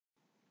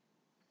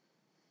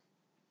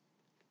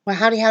Well,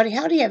 howdy, howdy,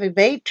 howdy,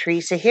 everybody.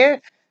 Theresa here.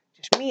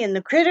 Just me and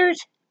the critters.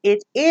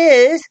 It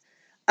is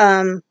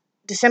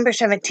December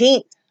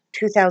 17th,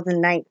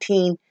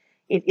 2019.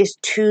 It is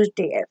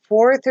Tuesday at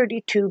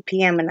 4:32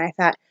 p.m. And I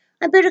thought,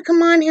 I better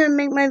come on here and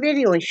make my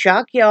video and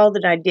shock y'all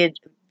that I did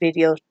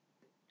videos,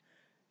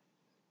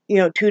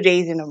 2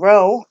 days in a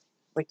row,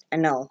 which I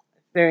know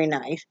is very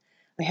nice.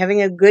 I'm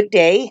having a good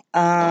day.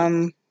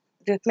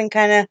 Just been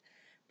kind of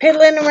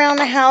piddling around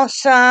the house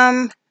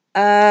some.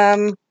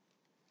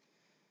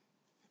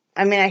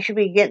 I mean, I should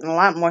be getting a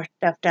lot more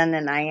stuff done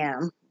than I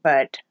am,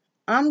 but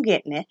I'm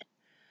getting it.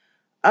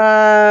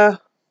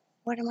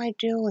 What am I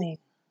doing?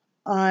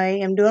 I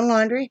am doing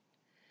laundry,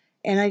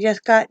 and I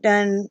just got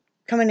done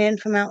coming in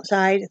from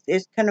outside.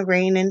 It's kind of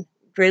raining,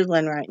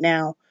 drizzling right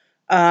now.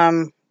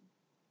 And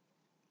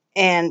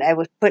I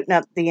was putting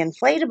up the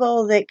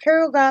inflatable that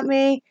Carol got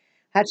me.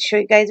 I have to show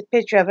you guys a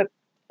picture of it.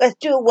 Let's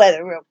do a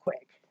weather real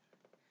quick.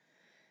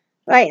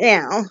 Right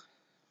now,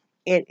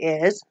 it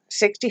is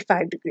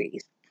 65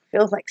 degrees.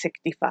 Feels like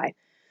 65.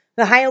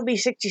 The high will be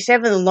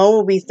 67, the low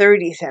will be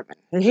 37.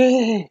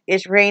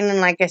 It's raining,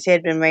 like I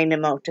said, been raining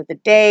most of the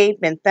day,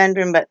 been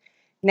thundering, but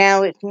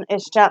now it's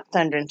stopped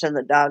thundering, so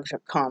the dogs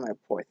are calmer,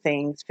 poor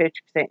things.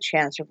 50%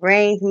 chance of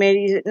rain,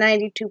 humidity's at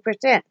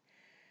 92%.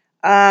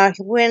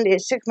 Wind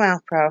is 6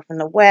 miles per hour from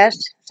the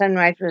west.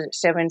 Sunrise was at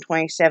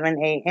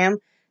 7:27 a.m.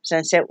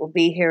 Sunset will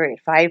be here at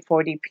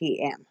 5:40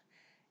 p.m.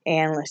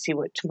 And let's see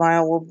what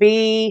tomorrow will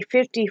be.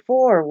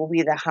 54 will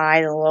be the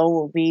high, the low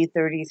will be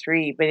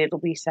 33, but it'll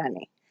be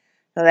sunny.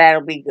 So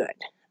that'll be good.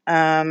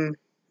 Let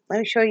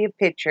me show you a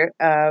picture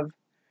of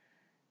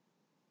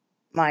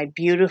my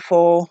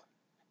beautiful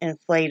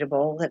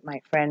inflatable that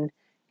my friend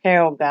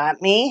Carol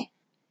got me.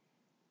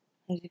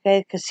 You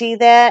guys can see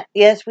that.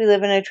 Yes, we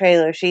live in a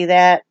trailer. See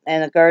that?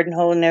 And a garden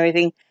hose and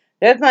everything.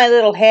 There's my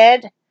little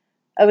head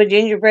of a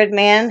gingerbread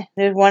man.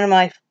 There's one of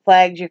my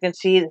flags you can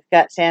see that's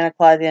got Santa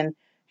Claus in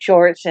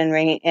shorts,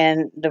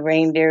 and the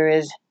reindeer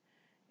is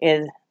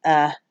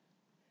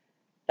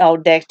all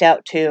decked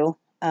out too.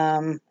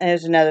 And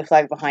there's another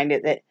flag behind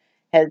it that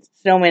has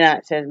snowman on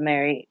it, says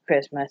Merry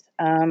Christmas.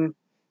 But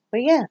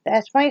yeah,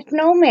 that's my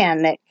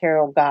snowman that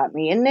Carol got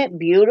me. Isn't it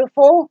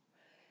beautiful?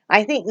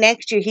 I think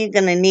next year he's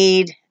going to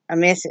need a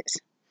missus.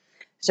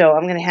 So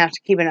I'm going to have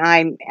to keep an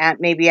eye at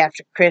maybe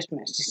after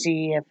Christmas to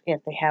see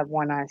if they have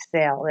one on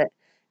sale that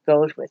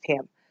goes with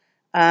him.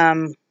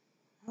 I'm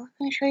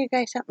going to show you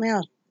guys something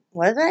else.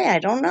 Was I? I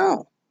don't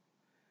know.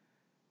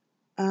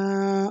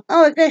 I'm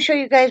going to show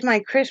you guys my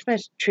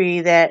Christmas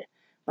tree that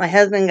my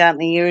husband got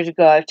me years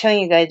ago. I was telling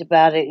you guys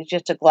about it. It's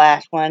just a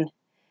glass one,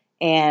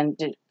 and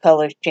the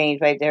colors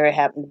changed right there. It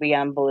happened to be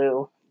on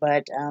blue,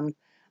 but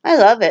I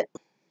love it.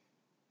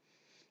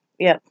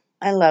 Yep,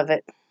 I love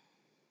it.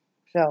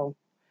 So,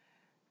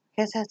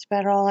 I guess that's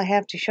about all I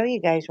have to show you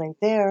guys right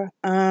there.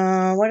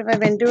 What have I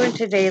been doing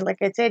today?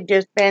 Like I said,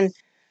 just been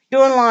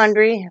doing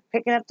laundry,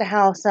 picking up the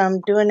house,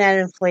 doing that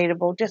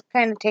inflatable, just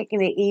kind of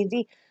taking it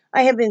easy.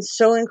 I have been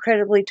so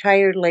incredibly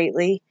tired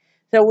lately.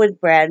 So was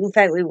Brad. In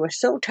fact, we were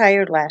so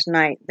tired last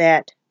night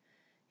that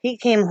he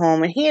came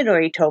home, and he had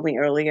already told me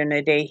earlier in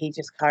the day he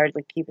just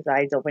hardly keep his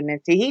eyes open.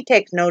 And see, he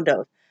takes no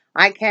dose.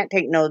 I can't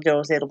take no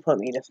dose. It'll put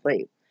me to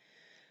sleep.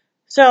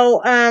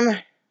 So,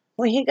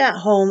 when he got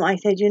home, I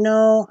said,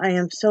 I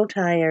am so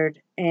tired.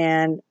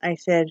 And I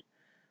said,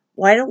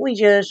 why don't we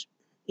just,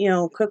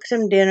 cook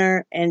some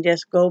dinner and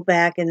just go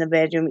back in the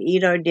bedroom,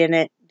 eat our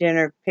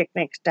dinner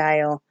picnic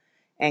style,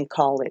 and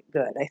call it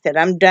good. I said,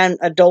 I'm done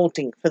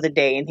adulting for the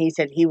day. And he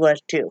said he was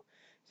too.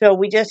 So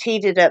we just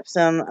heated up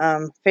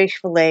some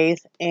fish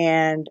fillets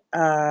and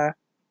had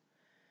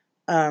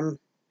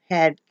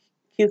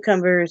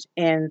cucumbers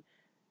and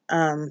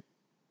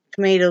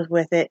tomatoes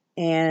with it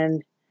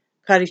and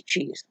cottage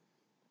cheese.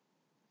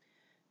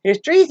 There's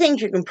 3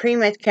 things you can pretty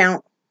much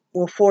count.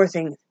 Well, 4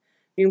 things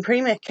you can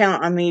pretty much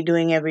count on me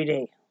doing every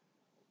day.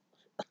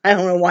 I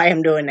don't know why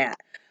I'm doing that.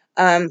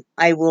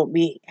 I will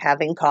be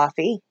having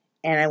coffee,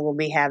 and I will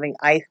be having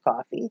iced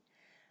coffee.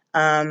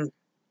 Of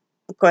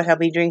course, I'll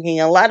be drinking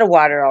a lot of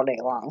water all day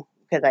long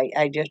because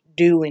I just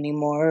do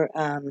anymore.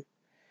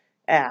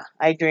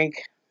 I drink,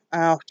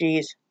 at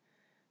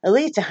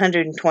least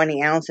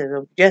 120 ounces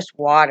of just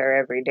water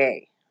every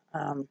day.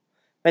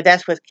 But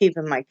that's what's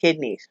keeping my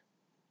kidneys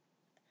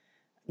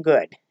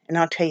good. And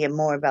I'll tell you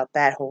more about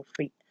that whole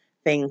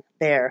thing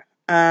there.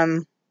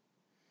 I'm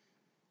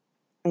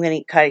going to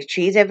eat cottage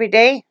cheese every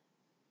day.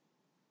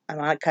 I'm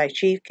on a cottage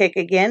cheese kick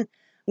again.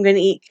 I'm going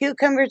to eat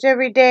cucumbers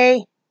every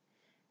day.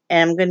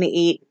 And I'm going to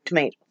eat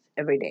tomatoes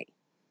every day.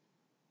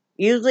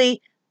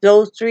 Usually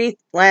those 3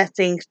 last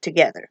things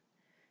together.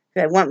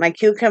 I want my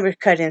cucumbers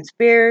cut in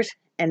spears,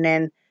 and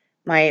then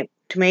my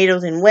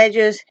tomatoes in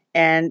wedges,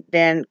 and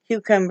then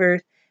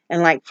cucumbers.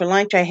 And like for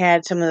lunch, I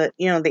had some of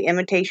the, the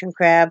imitation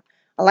crab.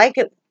 I like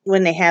it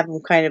when they have them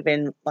kind of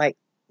in like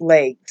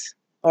legs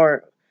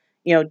or,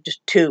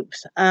 just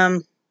tubes.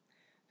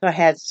 So I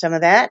had some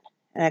of that,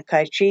 and I had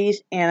cottage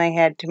cheese, and I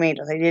had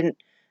tomatoes. I didn't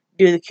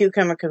do the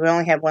cucumber because we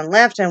only have one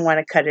left, and I want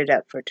to cut it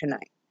up for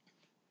tonight.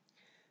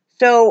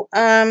 So,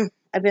 I've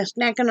been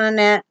snacking on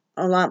that.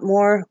 a lot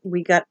more.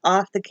 We got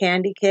off the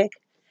candy kick.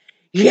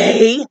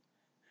 Yay!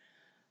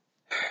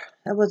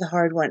 That was a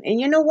hard one. And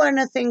you know, one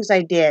of the things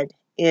I did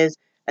is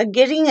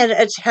getting an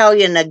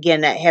Italian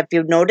again. Have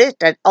you noticed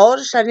that all of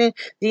a sudden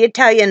the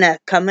Italian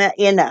come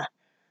in?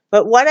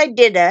 But what I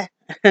did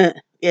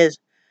is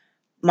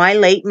my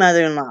late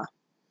mother-in-law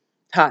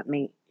taught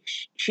me.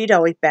 She'd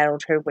always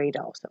battled her weight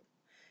also.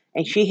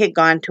 And she had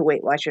gone to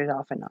Weight Watchers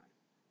off and on.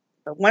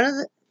 But one of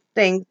the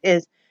things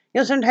is,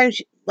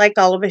 sometimes, like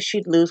all of us,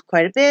 she'd lose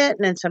quite a bit,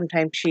 and then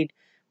sometimes she'd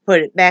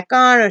put it back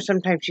on, or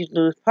sometimes she'd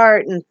lose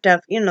part and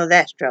stuff,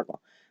 that struggle.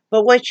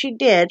 But what she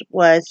did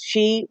was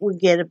she would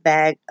get a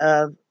bag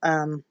of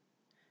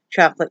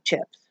chocolate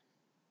chips.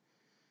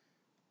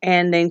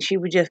 And then she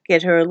would just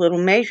get her a little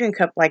measuring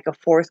cup, like a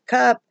fourth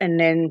cup, and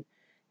then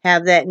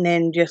have that, and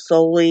then just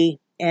slowly,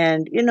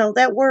 and,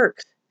 that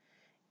works.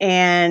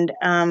 And,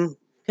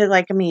 because,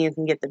 like, you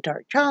can get the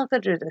dark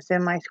chocolate or the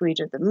semi-sweet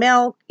or the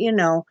milk,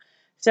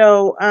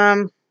 So,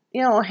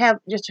 have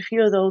just a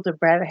few of those, or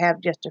Brad have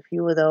just a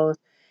few of those.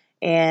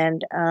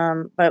 And,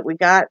 but we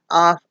got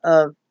off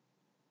of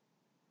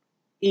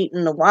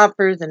eating the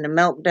Whoppers and the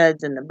Milk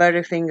Duds and the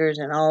Butterfingers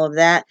and all of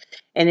that.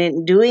 And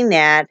in doing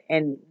that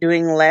and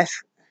doing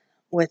less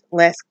with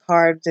less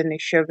carbs and the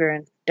sugar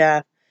and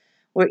stuff,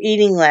 we're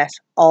eating less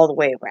all the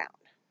way around,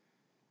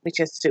 which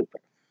is super.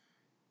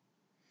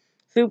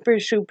 Super,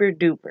 super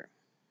duper.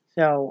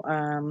 So,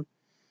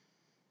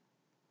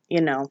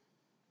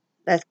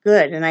 that's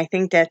good. And I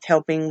think that's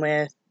helping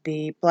with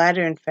the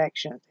bladder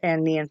infections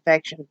and the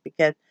infections,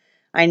 because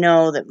I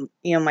know that,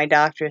 my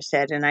doctor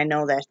said, and I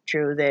know that's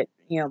true, that,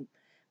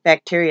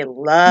 bacteria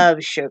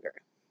loves sugar.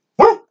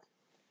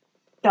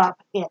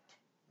 Stop it.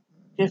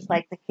 Just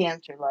like the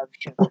cancer loves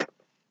sugar.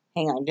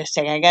 Hang on just a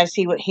second. I got to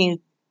see what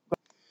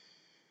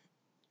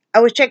I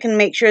was checking to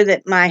make sure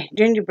that my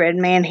gingerbread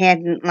man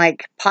hadn't,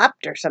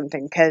 popped or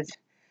something, because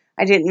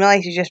I didn't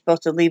realize you're just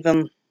supposed to leave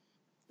them.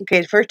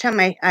 Okay, the first time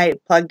I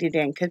plugged it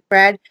in, because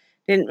Brad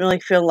didn't really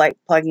feel like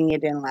plugging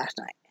it in last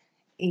night.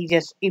 He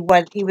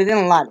was in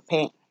a lot of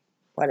pain,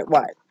 what it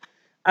was.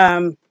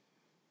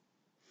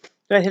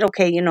 So I said,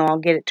 okay, I'll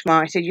get it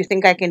tomorrow. I said, you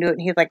think I can do it?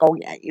 And he's like, oh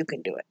yeah, you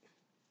can do it.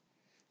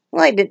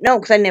 Well, I didn't know,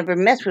 because I never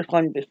messed with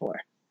one before.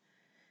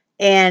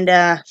 And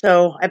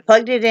so I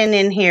plugged it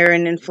in here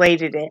and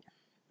inflated it.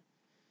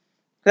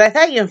 Because I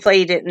thought you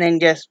inflated it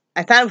and then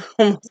I thought it was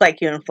almost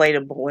like you inflate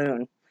a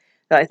balloon.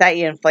 So I thought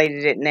you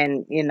inflated it and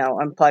then,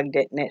 unplugged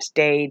it and it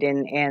stayed,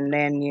 and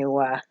then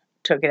you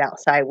took it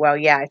outside. Well,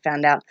 yeah, I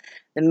found out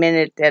the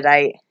minute that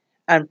I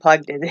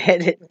unplugged it,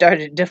 it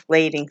started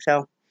deflating.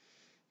 So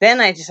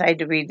then I decided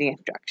to read the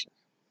instructions.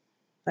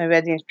 I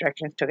read the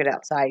instructions, took it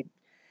outside,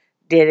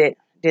 did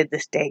the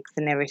stakes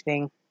and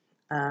everything.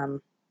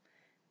 And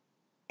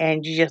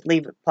you just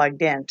leave it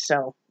plugged in.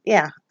 So,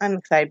 yeah, I'm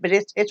excited. But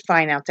it's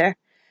fine out there.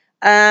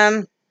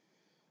 So,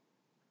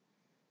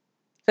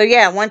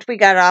 yeah, once we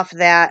got off of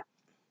that,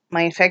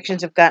 my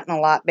infections have gotten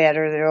a lot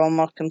better. They're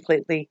almost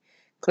completely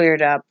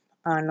cleared up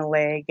on the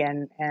leg,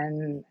 and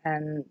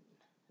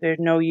there's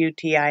no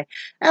UTI. I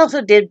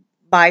also did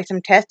buy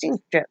some testing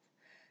strips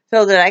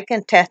so that I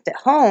can test at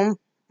home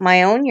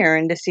my own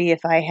urine to see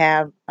if I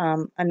have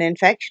an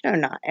infection or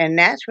not. And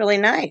that's really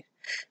nice,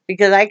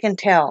 because I can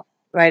tell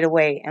right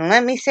away. And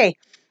let me say,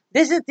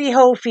 this is the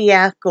whole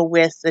fiasco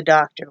with the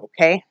doctor,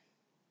 okay?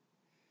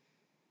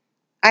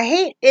 I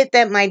hate it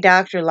that my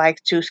doctor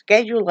likes to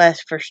schedule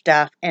us for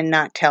stuff and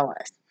not tell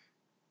us.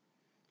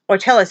 Or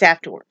tell us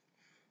afterward.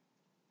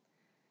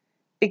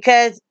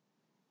 Because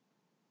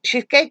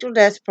she scheduled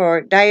us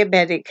for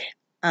diabetic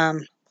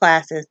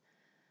classes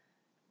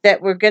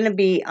that were going to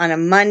be on a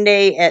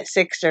Monday at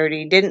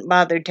 6:30. Didn't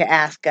bother to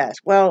ask us.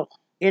 Well,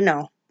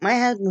 my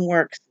husband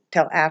works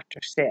till after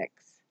 6.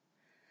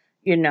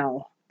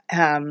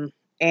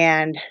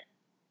 And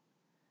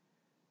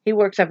he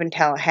works up in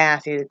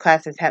Tallahassee. The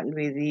classes happen to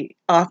be the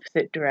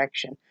opposite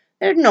direction.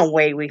 There's no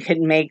way we could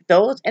make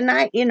those. And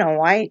I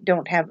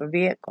don't have a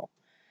vehicle.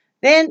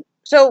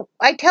 So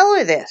I tell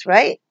her this,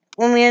 right?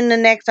 When we're in the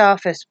next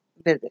office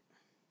visit.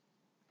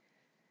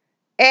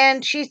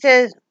 And she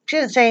says, she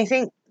doesn't say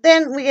anything.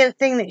 Then we get a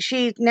thing that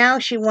she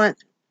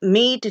wants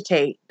me to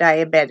take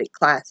diabetic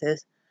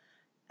classes,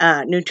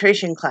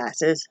 nutrition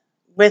classes,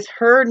 with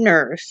her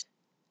nurse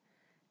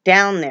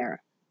down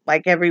there,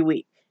 like every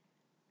week.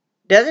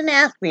 Doesn't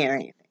ask me or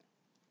anything.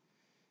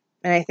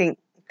 And I think,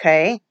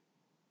 okay,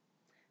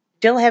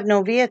 still have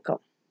no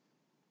vehicle.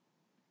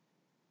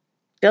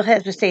 Still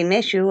has the same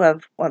issue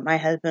of what my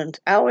husband's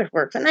hours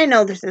works. And I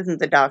know this isn't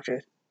the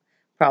doctor's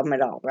problem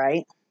at all,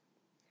 right?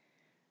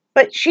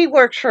 But she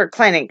works for a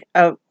clinic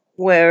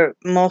where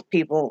most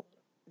people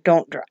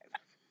don't drive.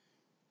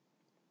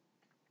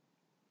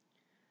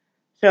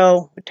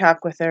 So we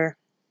talk with her,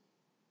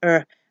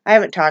 or I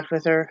haven't talked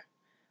with her.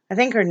 I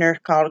think her nurse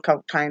called a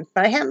couple times,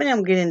 but I haven't been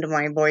able to get into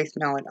my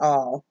voicemail at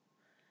all.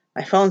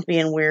 My phone's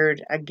being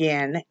weird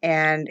again,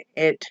 and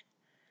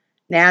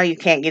now you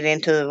can't get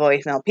into the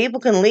voicemail. People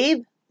can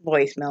leave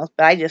voicemails,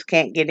 but I just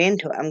can't get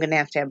into it. I'm going to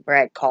have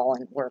Brad call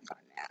and work on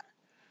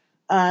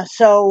that.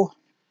 So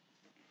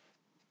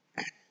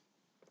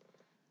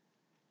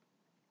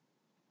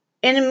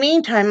in the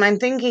meantime, I'm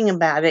thinking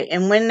about it,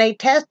 and when they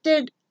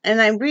tested,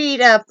 and I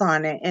read up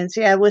on it, and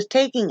see, I was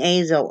taking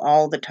azo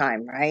all the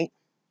time, right?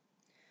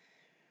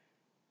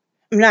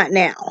 Not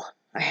now.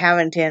 I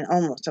haven't in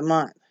almost a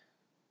month.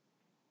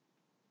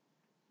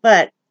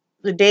 But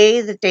the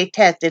day that they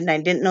tested, and I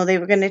didn't know they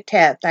were going to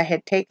test, I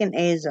had taken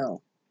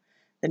azo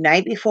the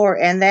night before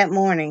and that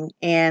morning,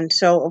 and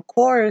so, of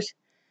course,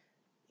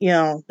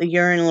 the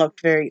urine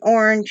looked very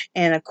orange,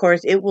 and of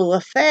course it will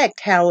affect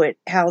how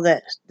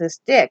the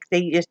stick,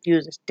 they just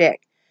use a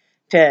stick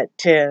to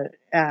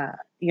a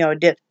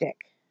dipstick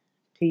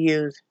to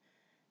use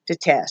to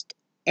test.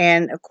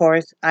 And of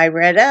course I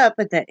read up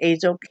that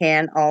azo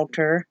can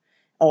alter,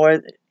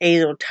 or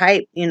azo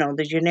type,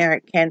 the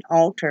generic can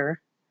alter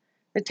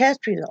the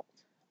test results.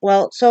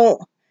 Well, so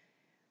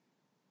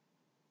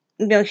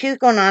she's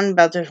going on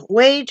about there's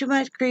way too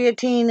much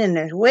creatine and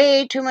there's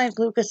way too much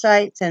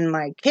leukocytes, and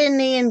my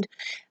kidney and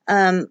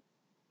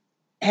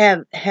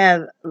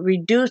have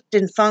reduced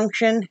in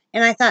function.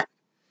 And I thought,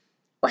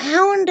 well,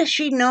 how does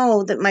she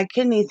know that my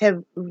kidneys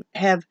have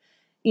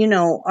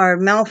are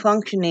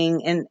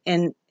malfunctioning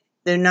and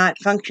they're not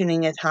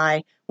functioning as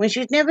high when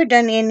she's never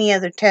done any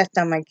other test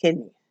on my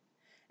kidneys?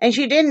 And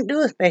she didn't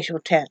do a special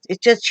test. It's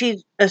just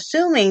she's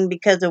assuming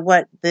because of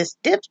what this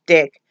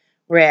dipstick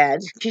read,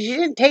 because she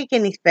didn't take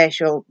any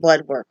special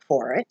blood work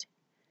for it.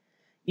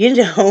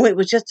 It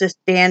was just a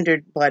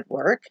standard blood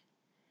work.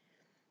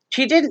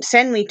 She didn't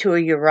send me to a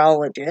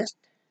urologist.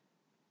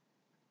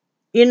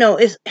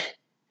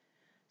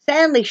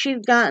 Sadly,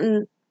 she's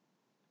gotten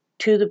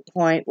to the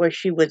point where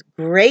she was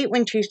great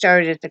when she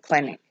started at the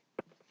clinic.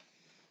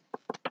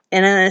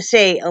 And I'm going to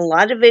say a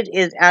lot of it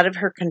is out of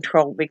her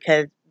control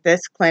because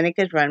this clinic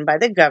is run by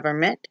the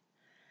government.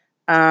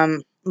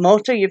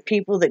 Most of your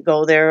people that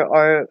go there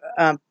are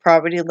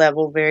poverty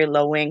level, very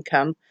low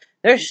income.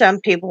 There's some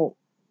people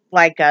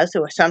like us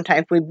who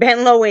sometimes we've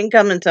been low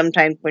income and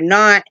sometimes we're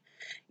not,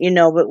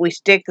 but we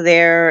stick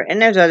there.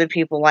 And there's other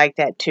people like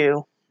that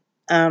too.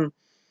 But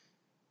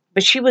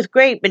she was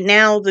great. But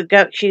now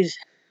she's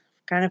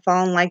kind of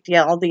falling like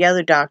all the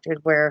other doctors,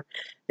 where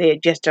they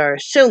just are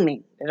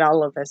assuming that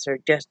all of us are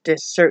just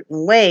this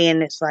certain way.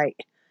 And it's like,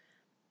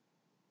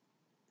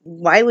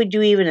 why would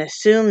you even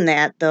assume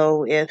that,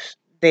 though, if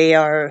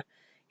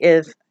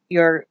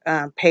your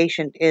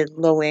patient is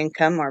low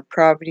income or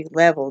poverty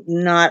level?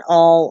 Not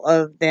all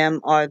of them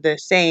are the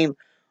same.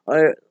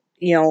 Or,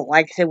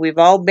 like I said, we've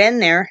all been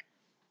there,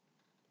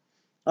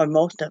 or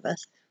most of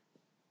us.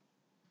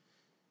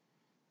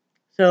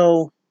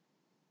 So,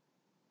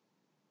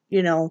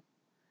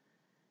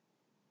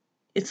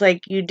 it's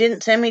like, you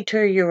didn't send me to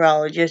a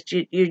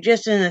urologist. You're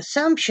just an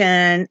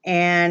assumption,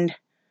 and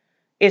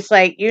it's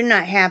like you're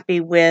not happy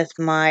with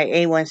my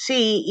A1C,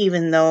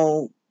 even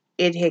though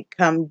it had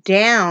come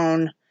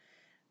down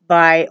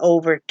by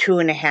over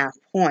 2.5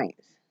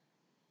 points.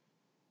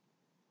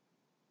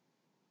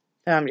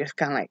 So I'm just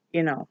kind of like,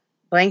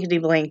 blankety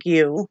blank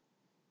you.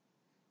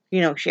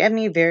 She had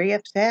me very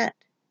upset.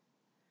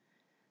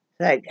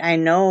 Like, I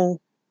know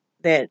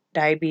that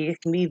diabetes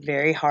can be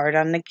very hard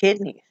on the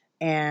kidneys.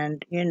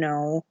 And,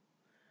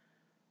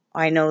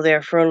 I know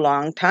there for a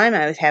long time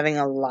I was having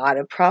a lot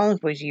of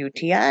problems with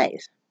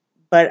UTIs.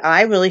 But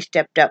I really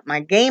stepped up my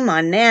game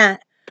on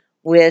that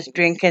with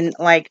drinking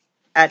like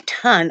a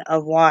ton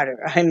of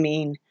water. I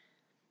mean,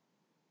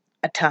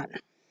 a ton.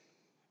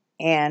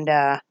 And,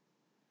 I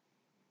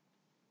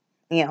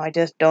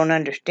just don't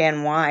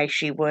understand why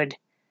she would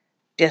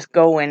just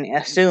go and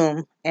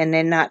assume and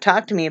then not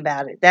talk to me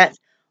about it. That's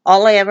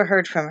all I ever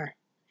heard from her.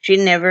 She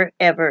never,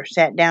 ever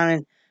sat down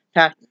and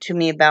talked to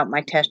me about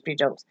my test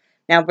results.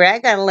 Now,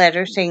 Brad got a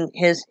letter saying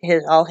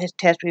all his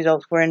test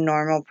results were in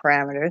normal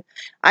parameters.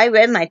 I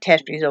read my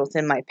test results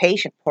in my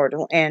patient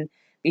portal, and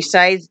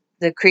besides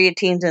the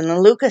creatines and the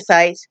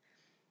leukocytes,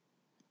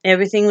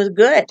 everything was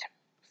good.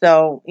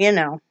 So,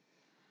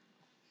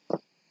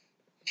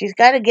 she's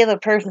got to give a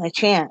person a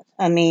chance.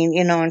 I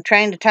mean, I'm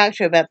trying to talk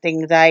to her about the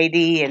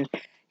anxiety, and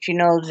she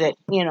knows that,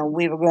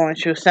 we were going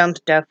through some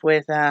stuff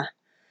with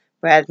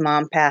Brad's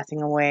mom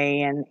passing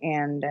away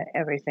and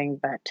everything,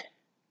 but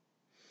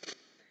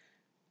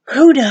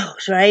who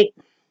knows, right?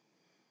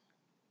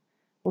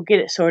 We'll get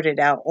it sorted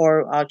out,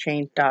 or I'll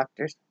change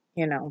doctors,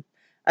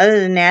 Other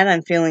than that,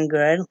 I'm feeling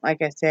good.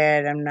 Like I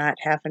said, I'm not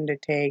having to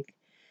take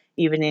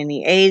even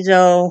any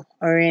azo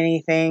or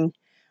anything.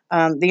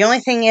 The only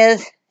thing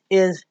is,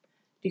 do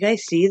you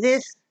guys see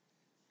this?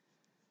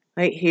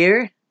 Right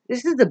here?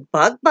 This is a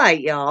bug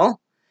bite, y'all.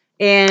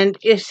 And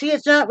you see,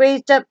 it's not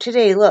raised up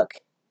today. Look.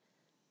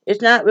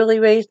 It's not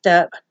really raised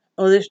up.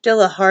 Oh, there's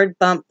still a hard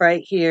bump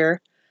right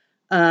here.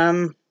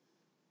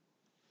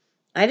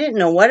 I didn't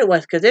know what it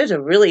was because there's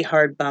a really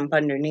hard bump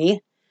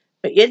underneath.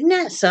 But isn't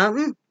that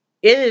something?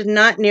 It is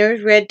not near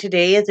as red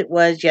today as it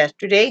was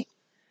yesterday.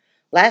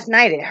 Last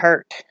night it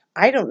hurt.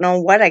 I don't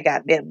know what I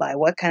got bit by,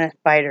 what kind of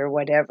spider or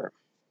whatever.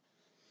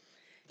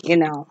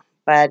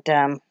 But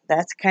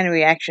that's the kind of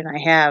reaction I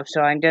have.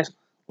 So I'm just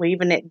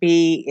leaving it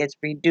be. It's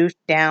reduced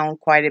down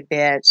quite a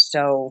bit.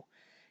 So,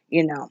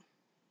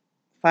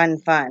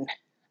 fun.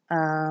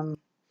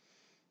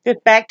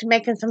 Get back to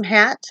making some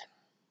hats.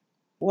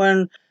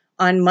 We're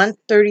on month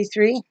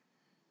 33,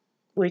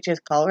 which is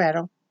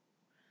Colorado.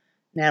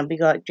 Now we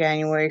got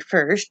January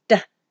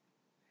 1st.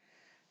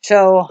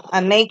 So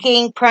I'm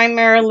making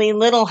primarily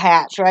little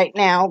hats right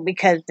now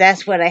because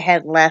that's what I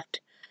had left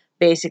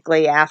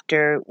basically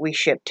after we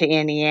shipped to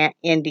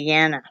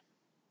Indiana.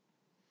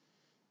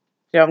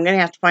 So I'm going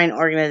to have to find an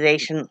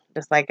organization,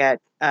 just like a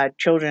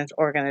children's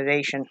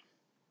organization.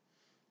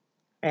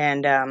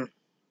 And,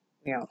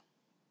 you know,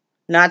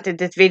 not that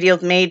this video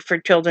is made for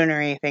children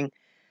or anything.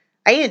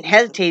 I didn't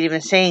hesitate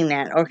even saying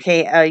that.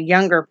 Okay, a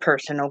younger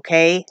person,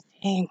 okay?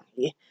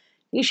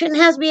 You shouldn't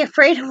have to be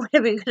afraid of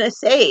whatever you're going to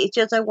say. It's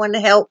just I want to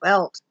help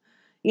out,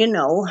 you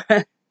know.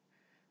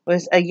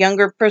 Was a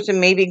younger person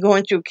maybe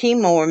going through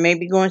chemo or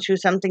maybe going through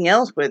something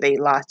else where they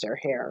lost their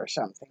hair or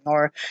something.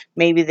 Or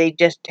maybe they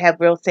just have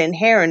real thin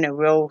hair and a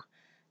real,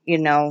 you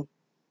know,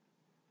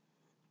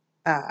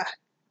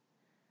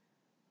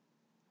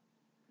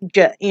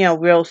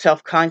 real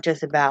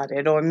self-conscious about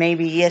it. Or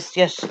maybe it's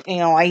just,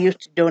 I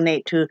used to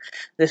donate to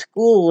the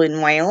school in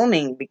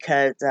Wyoming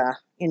because,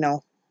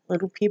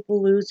 little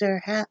people lose their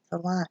hats a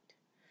lot.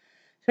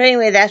 So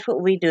anyway, that's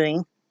what we're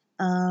doing.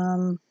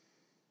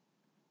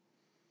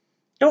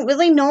 Don't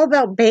really know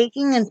about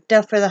baking and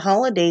stuff for the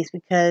holidays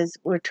because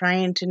we're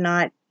trying to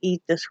not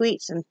eat the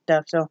sweets and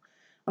stuff. So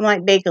I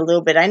might bake a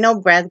little bit. I know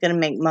Brad's going to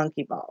make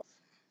monkey balls.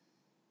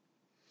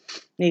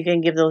 You can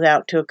give those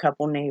out to a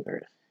couple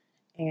neighbors.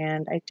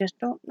 And I just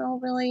don't know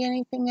really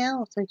anything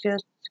else. I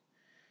just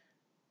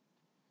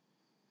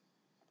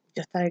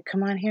thought I'd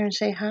come on here and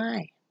say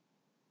hi.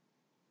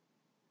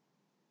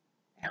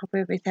 I hope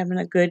everybody's having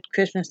a good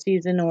Christmas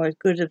season or as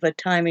good of a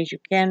time as you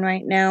can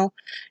right now.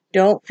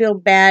 Don't feel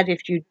bad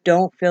if you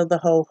don't feel the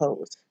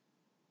ho-hos.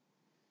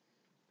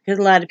 Because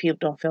a lot of people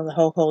don't feel the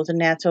ho-hos,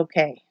 and that's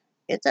okay.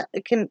 It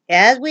can,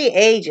 as we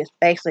age,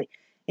 especially,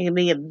 it can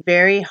be a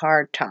very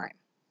hard time.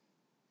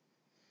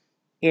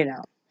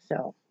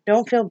 So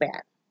don't feel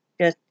bad.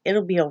 Just,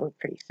 it'll be over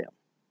pretty soon.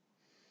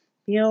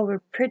 Be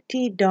over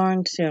pretty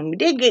darn soon. We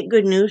did get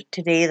good news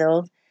today,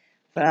 though,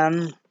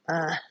 from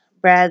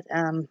Brad's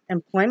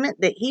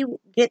employment that he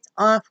gets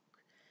off.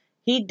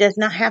 He does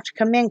not have to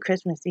come in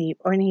Christmas Eve,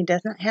 or he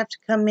does not have to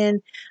come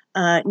in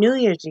New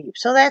Year's Eve.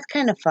 So that's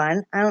kind of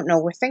fun. I don't know.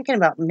 We're thinking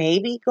about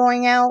maybe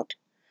going out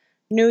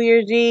New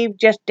Year's Eve,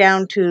 just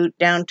down to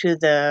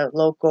the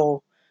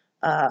local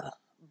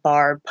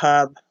bar,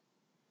 pub.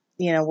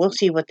 We'll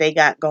see what they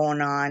got going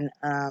on.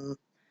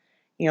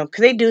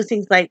 Because they do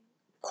things like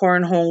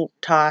cornhole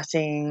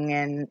tossing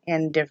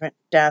and different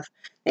stuff.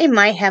 They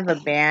might have a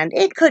band.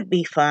 It could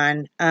be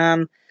fun.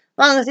 As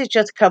long as it's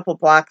just a couple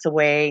blocks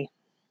away,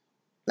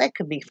 that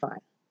could be fun.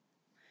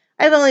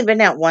 I've only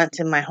been out once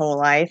in my whole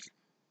life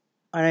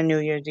on a New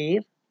Year's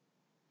Eve.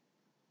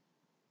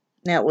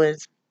 That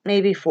was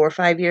maybe 4 or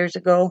 5 years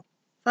ago.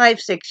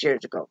 5, 6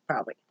 years ago,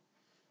 probably.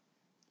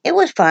 It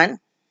was fun.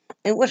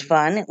 It was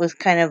fun. It was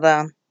kind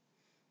of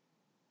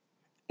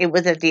it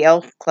was at the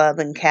Elk Club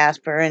in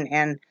Casper,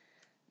 and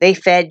they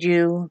fed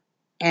you,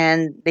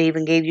 and they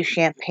even gave you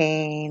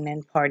champagne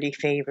and party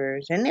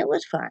favors, and it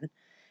was fun. It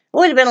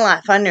would have been a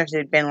lot funner if it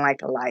had been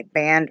like a live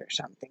band or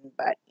something,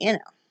 but,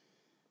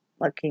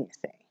 what can you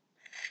say?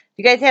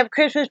 You guys have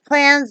Christmas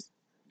plans?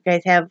 You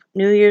guys have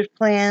New Year's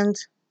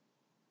plans?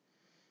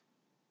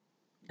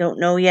 Don't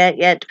know yet.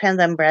 Yeah, it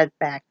depends on Brad's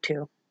back,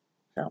 too.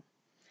 So,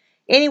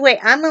 anyway,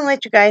 I'm going to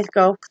let you guys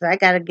go because I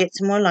got to get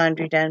some more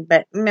laundry done.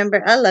 But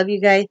remember, I love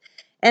you guys,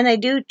 and I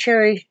do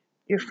cherish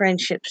your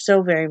friendship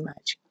so very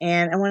much.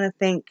 And I want to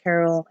thank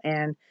Carol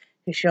and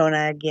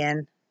Shoshona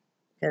again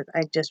because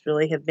I just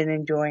really have been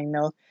enjoying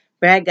those.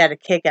 Brad got a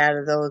kick out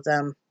of those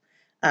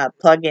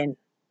plug-in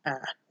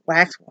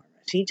wax warmers.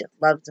 He just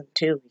loves them,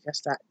 too. He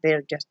just thought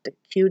they're just the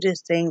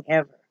cutest thing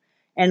ever.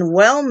 And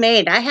well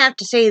made, I have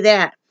to say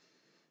that.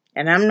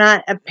 And I'm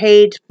not a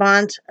paid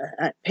sponsor,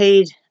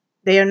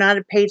 they are not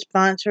a paid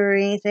sponsor or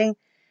anything,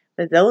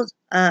 but those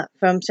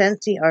from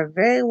Scentsy are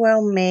very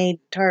well made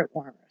tart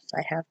warmers,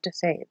 I have to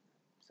say.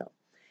 So,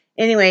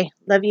 anyway,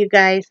 love you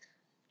guys,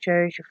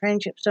 cherish your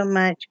friendship so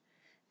much,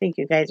 think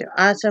you guys are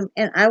awesome,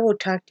 and I will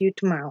talk to you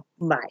tomorrow.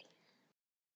 Bye.